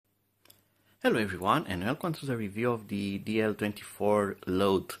Hello everyone, and welcome to the review of the DL24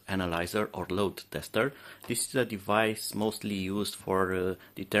 load analyzer or load tester. This is a device mostly used for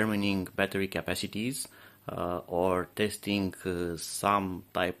determining battery capacities or testing some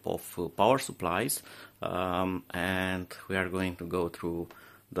type of power supplies, and we are going to go through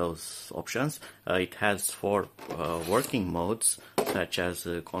those options. It has four working modes, such as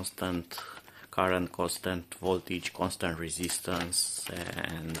constant current, constant voltage, constant resistance,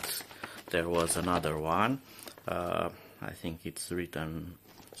 and there was another one. I think it's written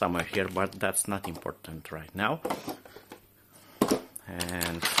somewhere here, but that's not important right now.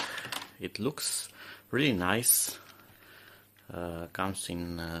 And it looks really nice. Comes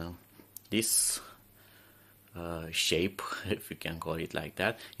in this shape, if you can call it like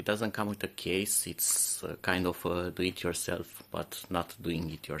that. It doesn't come with a case. It's kind of do-it-yourself, but not doing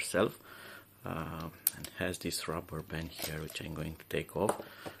it yourself. And has this rubber band here, which I'm going to take off.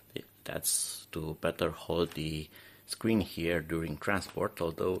 That's to better hold the screen here during transport,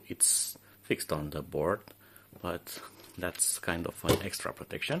 although it's fixed on the board, but that's kind of an extra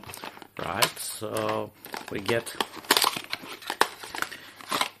protection. Right, so we get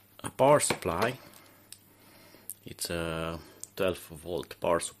a power supply. It's a 12-volt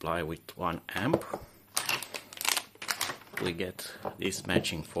power supply with 1 amp. We get this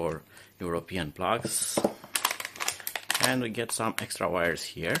matching for European plugs, and we get some extra wires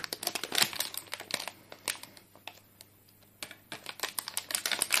here.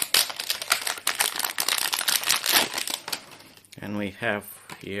 And we have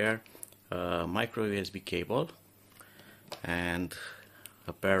here a micro USB cable and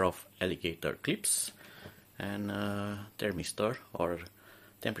a pair of alligator clips and a thermistor or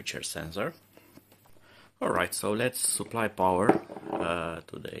temperature sensor. Alright, so let's supply power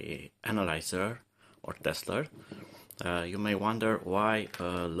to the analyzer or tester. You may wonder why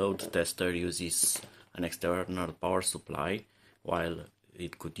a load tester uses an external power supply while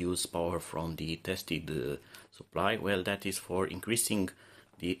it could use power from the tested supply. Well, that is for increasing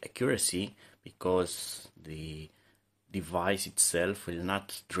the accuracy, because the device itself will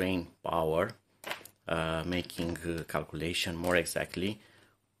not drain power, making calculation more exactly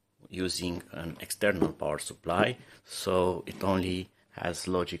using an external power supply. So it only has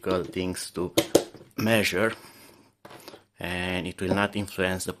logical things to measure, and it will not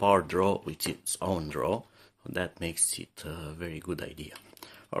influence the power draw with its own draw. That makes it a very good idea.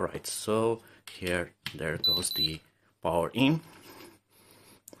 Alright, so here there goes the power in,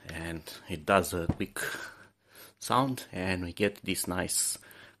 and it does a quick sound, and we get this nice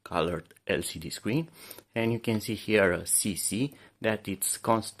colored LCD screen, and you can see here a CC, that it's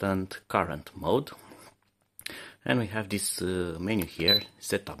constant current mode. And we have this menu here,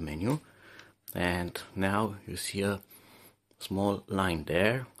 setup menu, and now you see a small line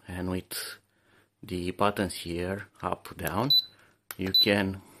there, and with the buttons here, up, down, you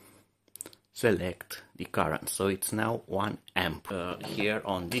can select the current. So it's now 1 amp. Here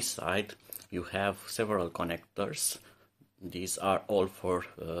on this side you have several connectors. These are all for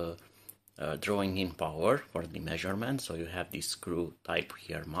drawing in power for the measurement. So you have this screw type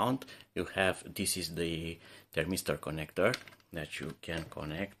here mount. You have, this is the thermistor connector that you can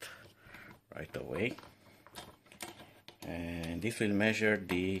connect right away, and this will measure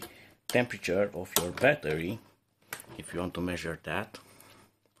the temperature of your battery if you want to measure that.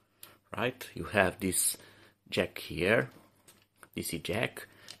 Right, you have this jack here, DC jack,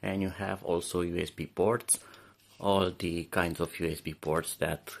 and you have also USB ports, all the kinds of USB ports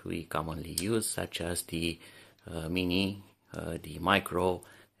that we commonly use, such as the mini, the micro,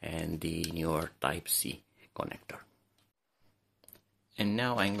 and the newer Type-C connector. And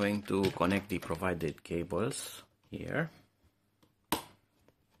now I'm going to connect the provided cables here.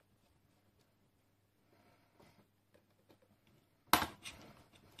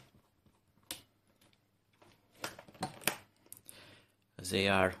 They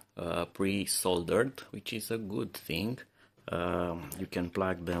are pre-soldered, which is a good thing. You can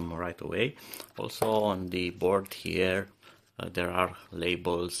plug them right away. Also on the board here there are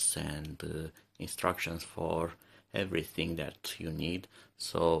labels and instructions for everything that you need.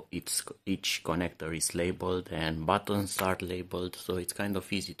 So each connector is labeled and buttons are labeled, so it's kind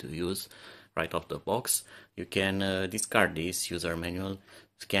of easy to use right off the box. You can discard this user manual,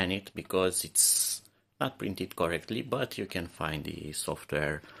 scan it, because it's not printed correctly, but you can find the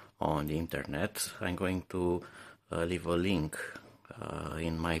software on the internet. I'm going to leave a link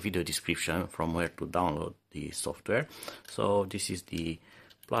in my video description from where to download the software. So this is the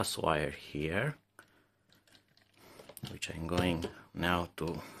plus wire here, which I'm going now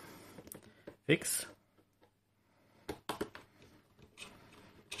to fix.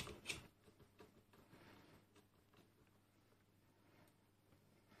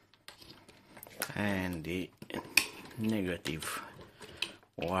 and the negative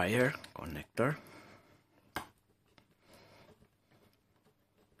wire connector.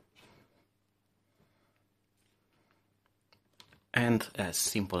 And as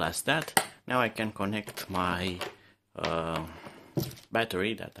simple as that, now I can connect my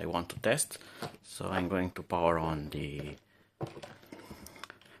battery that I want to test. So I'm going to power on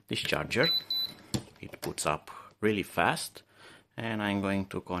this charger. It puts up really fast, and I'm going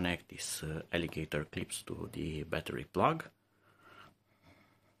to connect these alligator clips to the battery plug.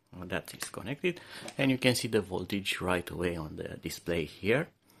 That is connected, and you can see the voltage right away on the display here.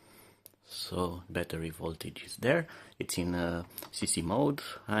 So battery voltage is there. It's in CC mode.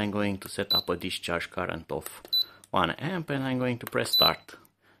 I'm going to set up a discharge current of 1 amp, and I'm going to press start,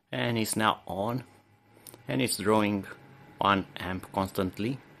 and it's now on, and it's drawing 1 amp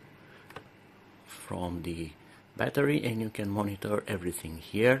constantly from the battery, and you can monitor everything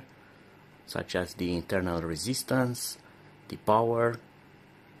here, such as the internal resistance, the power,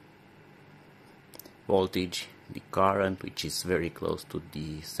 voltage, the current, which is very close to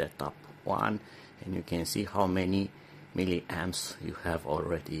the setup one, and you can see how many milliamps you have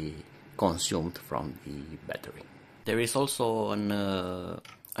already consumed from the battery. There is also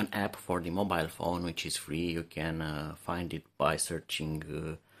an app for the mobile phone which is free. You can find it by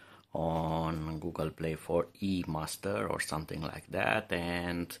searching on Google Play for eMaster or something like that,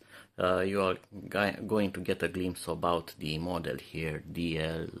 and you are going to get a glimpse about the model here,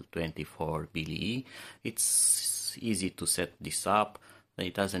 DL24 BLE. It's easy to set this up.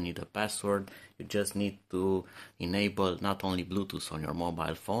 It doesn't need a password. You just need to enable not only Bluetooth on your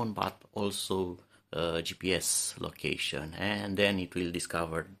mobile phone, but also GPS location, and then it will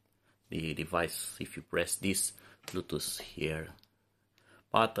discover the device. If you press this Bluetooth here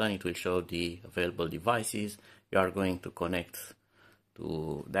button, it will show the available devices. You are going to connect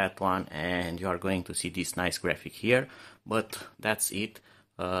to that one, and you are going to see this nice graphic here, but that's it.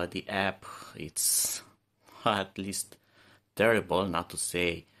 The app, it's at least terrible, not to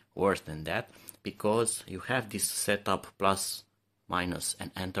say worse than that, because you have this setup plus, minus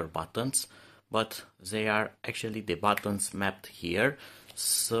and enter buttons, but they are actually the buttons mapped here.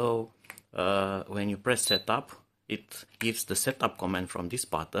 So when you press setup, it gives the setup command from this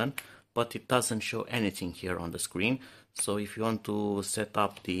button, but it doesn't show anything here on the screen. So if you want to set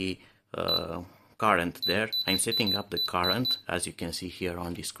up the current there, I'm setting up the current, as you can see here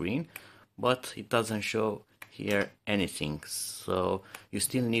on the screen, but it doesn't show here anything. So you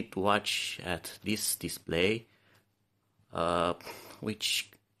still need to watch at this display, which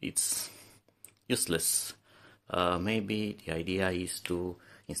it's useless. Maybe the idea is to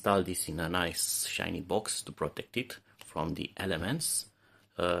install this in a nice shiny box to protect it from the elements.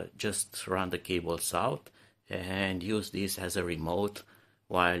 Just run the cables out and use this as a remote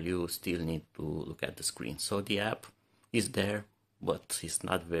while you still need to look at the screen. So the app is there, but it's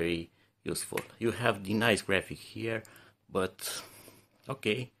not very useful. You have the nice graphic here, but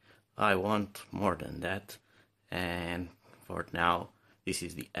okay, I want more than that, and for now this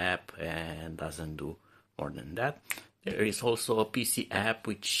is the app and doesn't do more than that. There is also a PC app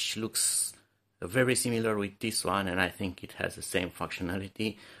which looks very similar with this one, and I think it has the same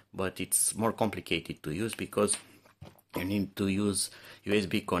functionality, but it's more complicated to use because you need to use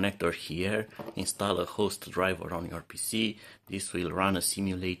USB connector here, install a host driver on your PC. This will run a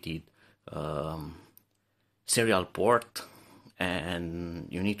simulated serial port, and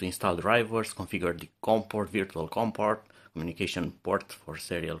you need to install drivers, configure the COM port, virtual COM port, communication port for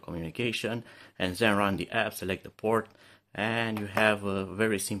serial communication, and then run the app, select the port, and you have a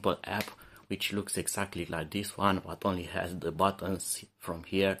very simple app which looks exactly like this one, but only has the buttons from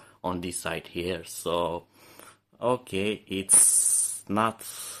here on this side here. So okay, it's not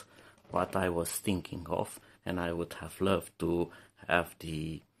what I was thinking of, and I would have loved to have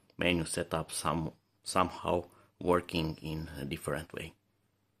the menu set up somehow working in a different way.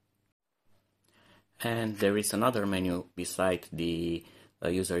 And there is another menu beside the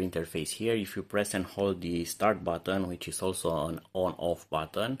user interface here. If you press and hold the start button, which is also an on-off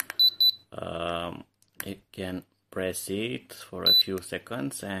button, you can press it for a few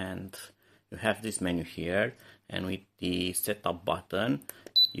seconds and you have this menu here, and with the setup button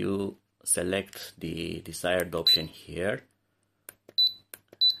you select the desired option here,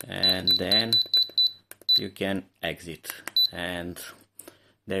 and then you can exit. And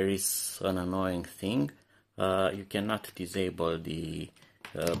there is an annoying thing, you cannot disable the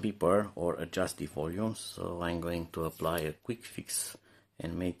beeper or adjust the volume, so I'm going to apply a quick fix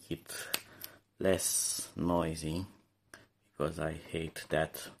and make it less noisy because I hate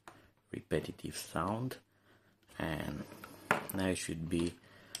that repetitive sound. And now it should be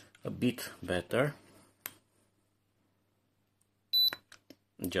a bit better,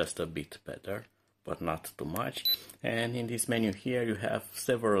 just a bit better, but not too much. And in this menu here you have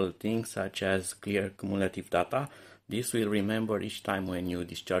several things such as clear cumulative data. This will remember each time when you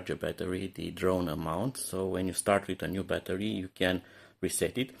discharge a battery the drawn amount, so when you start with a new battery you can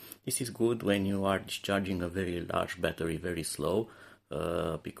reset it. This is good when you are discharging a very large battery very slow,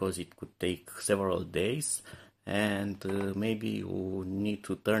 because it could take several days, and maybe you need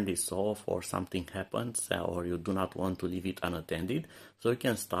to turn this off or something happens, or you do not want to leave it unattended, so you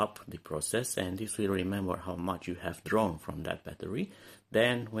can stop the process and this will remember how much you have drawn from that battery.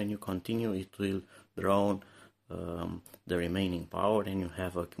 Then when you continue it will draw the remaining power and you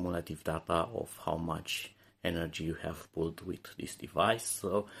have a cumulative data of how much energy you have pulled with this device.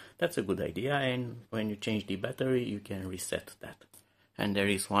 So that's a good idea, and when you change the battery you can reset that. And there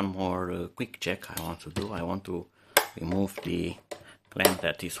is one more quick check I want to do. I want to remove the clamp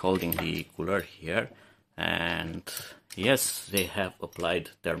that is holding the cooler here, and yes, they have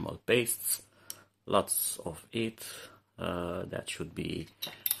applied thermal pastes, lots of it. That should be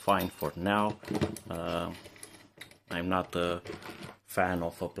fine for now. I'm not a fan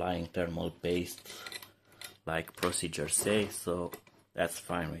of applying thermal paste like procedures say, so that's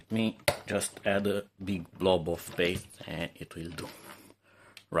fine with me. Just add a big blob of paste and it will do.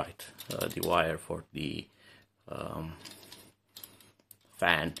 Right, the wire for the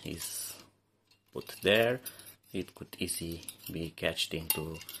fan is put there. It could easily be catched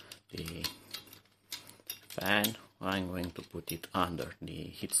into the fan. I'm going to put it under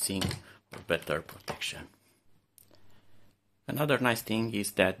the heatsink for better protection. Another nice thing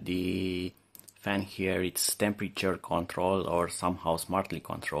is that the fan here, it's temperature control or somehow smartly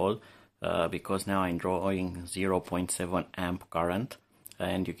controlled, because now I'm drawing 0.7 amp current,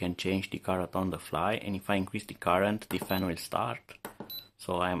 and you can change the current on the fly, and if I increase the current the fan will start.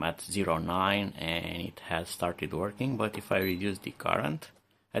 So I'm at 0.9 and it has started working, but if I reduce the current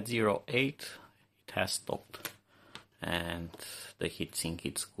at 0.8 it has stopped and the heatsink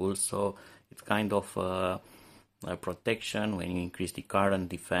is cool. So it's kind of a protection. When you increase the current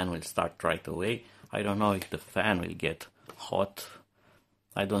the fan will start right away. I don't know if the fan will get hot.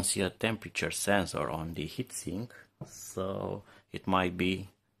 I don't see a temperature sensor on the heatsink, so it might be,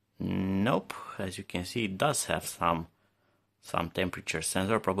 nope, as you can see it does have some temperature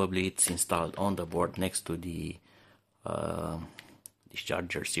sensor. Probably it's installed on the board next to the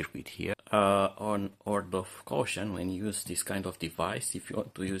discharger circuit here. On word of caution, when you use this kind of device, if you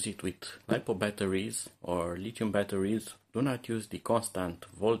want to use it with LiPo batteries or lithium batteries, do not use the constant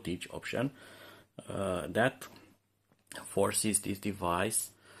voltage option. That forces this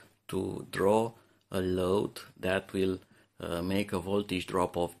device to draw a load that will make a voltage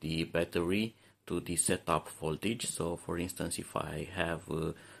drop of the battery to the setup voltage. So for instance, if I have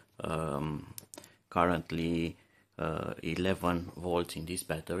currently 11 volts in this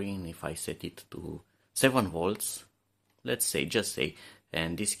battery, and if I set it to 7 volts, let's say, just say,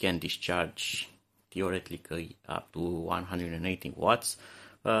 and this can discharge theoretically up to 180 watts,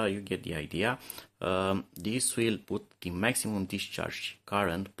 you get the idea. This will put the maximum discharge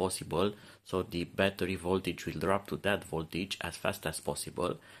current possible, so the battery voltage will drop to that voltage as fast as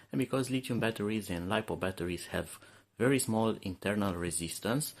possible. And because lithium batteries and LiPo batteries have very small internal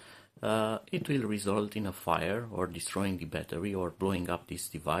resistance, it will result in a fire or destroying the battery or blowing up this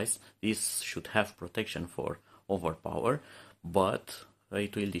device. This should have protection for overpower, but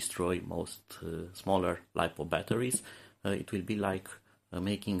it will destroy most smaller LiPo batteries. It will be like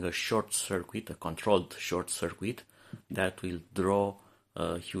making a short circuit, a controlled short circuit that will draw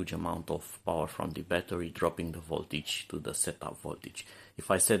a huge amount of power from the battery, dropping the voltage to the setup voltage.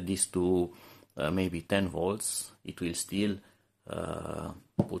 If I set this to maybe 10 volts, it will still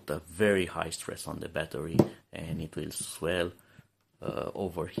put a very high stress on the battery and it will swell,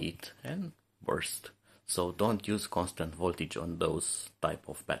 overheat and burst. So don't use constant voltage on those type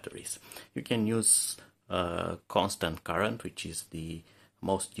of batteries. You can use constant current, which is the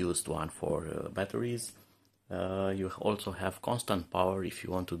most used one for batteries. You also have constant power if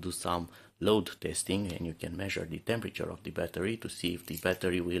you want to do some load testing, and you can measure the temperature of the battery to see if the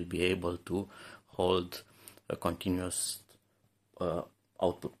battery will be able to hold a continuous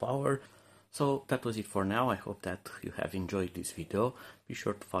output power. So that was it for now. I hope that you have enjoyed this video. Be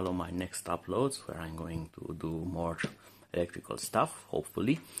sure to follow my next uploads where I'm going to do more electrical stuff,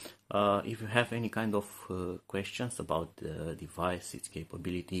 hopefully. If you have any kind of questions about the device, its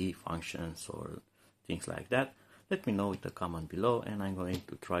capability, functions, or things like that, let me know in the comment below, and I'm going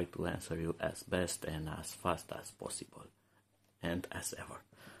to try to answer you as best and as fast as possible, and as ever.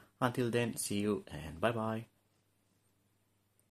 Until then, see you and bye bye.